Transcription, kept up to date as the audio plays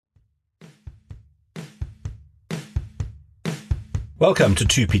Welcome to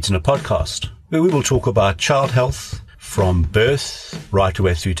Two Pete's in a Podcast, where we will talk about child health from birth right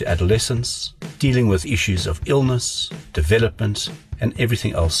away through to adolescence, dealing with issues of illness, development, and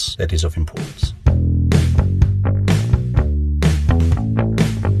everything else that is of importance.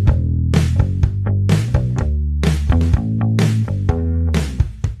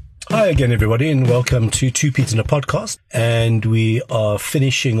 Hi again, everybody, and welcome to Two Pete's in a Podcast. And we are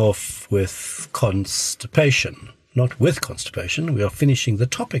finishing off with constipation. Not with constipation, we are finishing the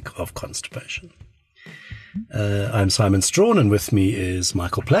topic of constipation. I'm Simon Strawn, and with me is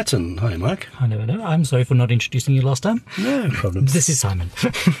Michael Platten. Hi, Mike. Hello. I'm sorry for not introducing you last time. No problem. This is Simon.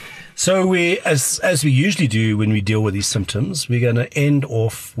 So we, as we usually do when we deal with these symptoms, we're going to end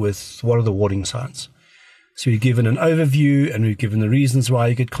off with what are the warning signs. So we've given an overview, and we've given the reasons why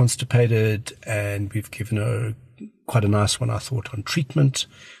you get constipated, and we've given quite a nice one, I thought, on treatment,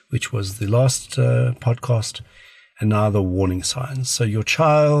 which was the last podcast. And now the warning signs. So your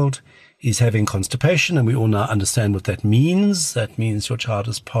child is having constipation, and we all now understand what that means. That means your child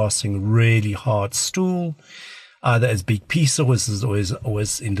is passing really hard stool, either as big pieces or is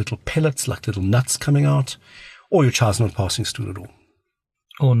always in little pellets, like little nuts coming out, or your child's not passing stool at all.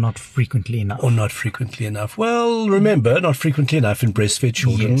 Or not frequently enough. Well, remember, not frequently enough in breastfed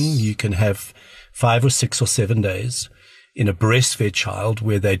children. Yes. You can have 5 or 6 or 7 days in a breastfed child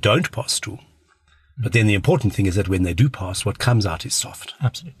where they don't pass stool. But then the important thing is that when they do pass, what comes out is soft.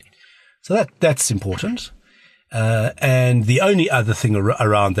 Absolutely. So that's important. And the only other thing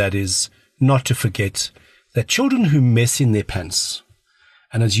around that is not to forget that children who mess in their pants,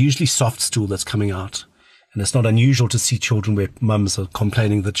 and it's usually soft stool that's coming out, and it's not unusual to see children where mums are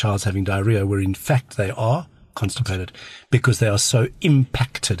complaining the child's having diarrhea, where in fact they are constipated because they are so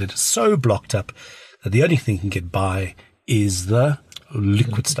impacted. It is so blocked up that the only thing can get by is the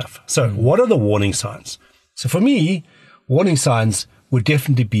liquid stuff. So what are the warning signs? So for me, warning signs would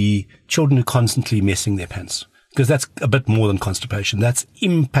definitely be children who are constantly messing their pants, because that's a bit more than constipation. That's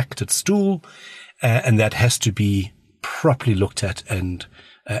impacted stool, and that has to be properly looked at and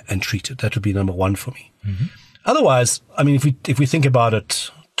treated. That would be number one for me. Mm-hmm. Otherwise, I mean, if we think about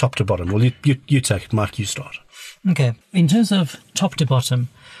it top to bottom, well, you take it, Mike, you start. Okay. In terms of top to bottom,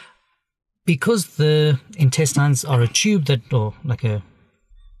 because the intestines are a tube or like a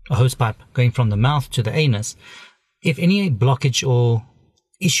hose pipe going from the mouth to the anus, if any blockage or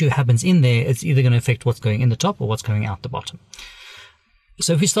issue happens in there, it's either going to affect what's going in the top or what's going out the bottom.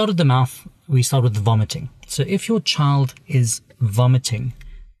 So if we start at the mouth, we start with vomiting. So if your child is vomiting,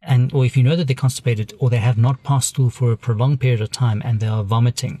 or if you know that they're constipated or they have not passed stool for a prolonged period of time and they are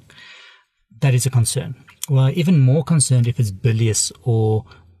vomiting, that is a concern. Well, even more concerned if it's bilious or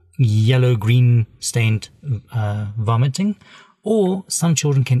yellow-green stained vomiting, or some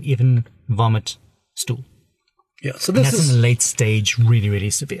children can even vomit stool. Yeah, so that's in the late stage, really,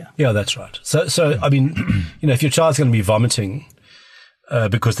 really severe. Yeah, that's right. So I mean, if your child's going to be vomiting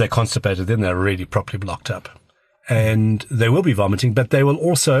because they're constipated, then they're really properly blocked up. And they will be vomiting, but they will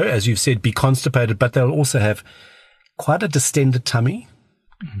also, as you've said, be constipated, but they'll also have quite a distended tummy,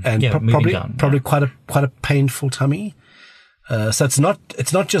 and probably quite a painful tummy. So it's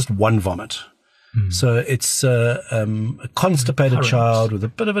not just one vomit. So it's a constipated child with a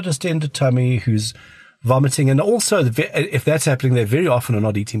bit of a distended tummy who's vomiting, and also if that's happening, they very often are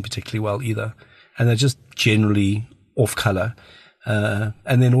not eating particularly well either, and they're just generally off color,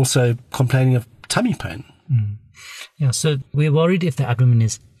 and then also complaining of tummy pain. Yeah, so we're worried if the abdomen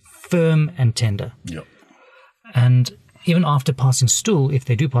is firm and tender. Yep. And even after passing stool, if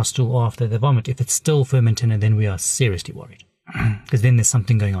they do pass stool or after they vomit, if it's still firm and tender, then we are seriously worried, because then there's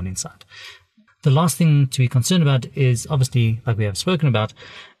something going on inside. The last thing to be concerned about is, obviously, like we have spoken about,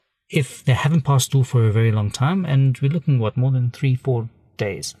 if they haven't passed stool for a very long time, and we're looking, more than 3-4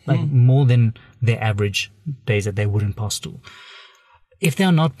 days, more than their average days that they wouldn't pass stool. If they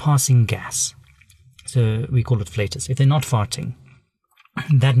are not passing gas, so we call it flatus, if they're not farting,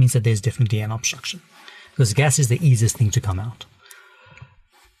 that means that there's definitely an obstruction, because gas is the easiest thing to come out.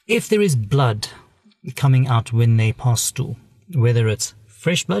 If there is blood coming out when they pass stool, whether it's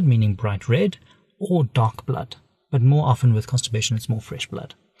fresh blood, meaning bright red, or dark blood, but more often with constipation, it's more fresh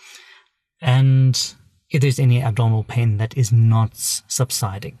blood. And if there's any abdominal pain that is not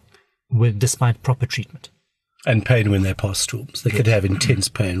subsiding, despite proper treatment. And pain when they pass stools. They could have intense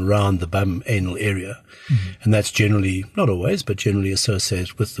pain around the bum anal area. And that's generally, not always, but generally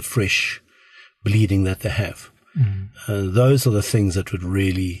associated with the fresh bleeding that they have. Those are the things that would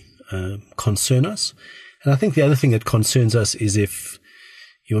really concern us. And I think the other thing that concerns us is if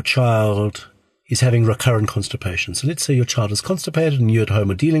your child is having recurrent constipation. So let's say your child is constipated and you at home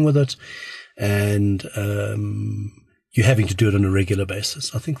are dealing with it, and you're having to do it on a regular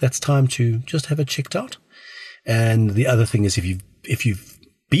basis. I think that's time to just have it checked out. And the other thing is if you've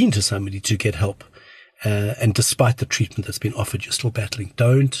been to somebody to get help, and despite the treatment that's been offered, you're still battling,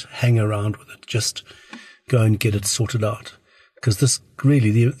 don't hang around with it. Just go and get it sorted out. Because this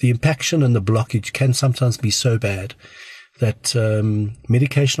really, the impaction and the blockage can sometimes be so bad that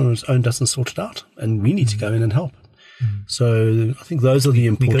medication on its own doesn't sort it out. And we need to go in and help. So I think those are the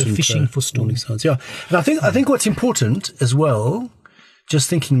important. We go fishing for warning signs. Yeah, and I think what's important as well, just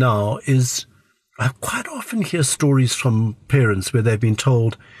thinking now, is I quite often hear stories from parents where they've been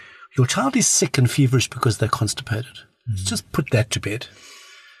told your child is sick and feverish because they're constipated. Let's just put that to bed.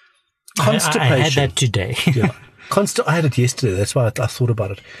 Constipation. I had that today. Yeah, I had it yesterday. That's why I thought about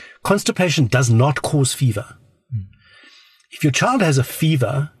it. Constipation does not cause fever. If your child has a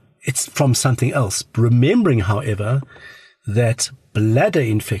fever, it's from something else. Remembering, however, that bladder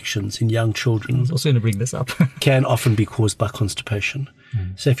infections in young children, I was also going to bring this up, can often be caused by constipation.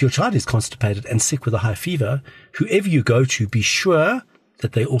 So if your child is constipated and sick with a high fever, whoever you go to, be sure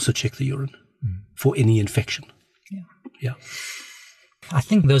that they also check the urine for any infection. Yeah. I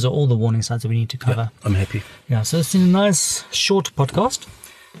think those are all the warning signs that we need to cover. Yeah, I'm happy. Yeah, so it's been a nice short podcast.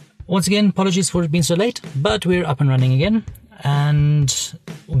 Once again, apologies for it being so late, but we're up and running again. And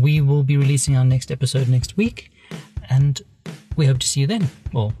we will be releasing our next episode next week. And we hope to see you then.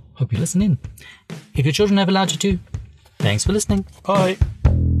 Or hope you listen in. If your children have allowed you to, thanks for listening. Bye.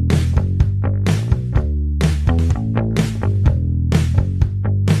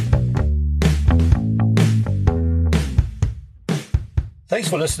 Thanks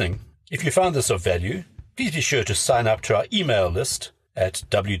for listening. If you found this of value, please be sure to sign up to our email list at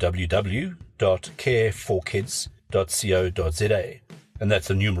www.careforkids.co.za, and that's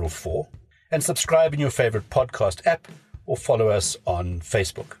the numeral 4, and subscribe in your favorite podcast app or follow us on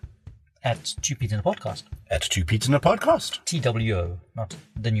Facebook. At 2 Pete's in a Podcast. At 2 Pete's in a Podcast. TWO, not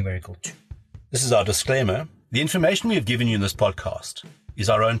the numerical 2. This is our disclaimer. The information we have given you in this podcast is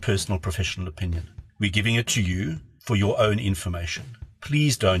our own personal professional opinion. We're giving it to you for your own information.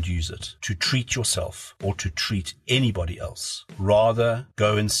 Please don't use it to treat yourself or to treat anybody else. Rather,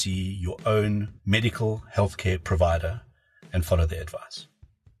 go and see your own medical healthcare provider and follow their advice.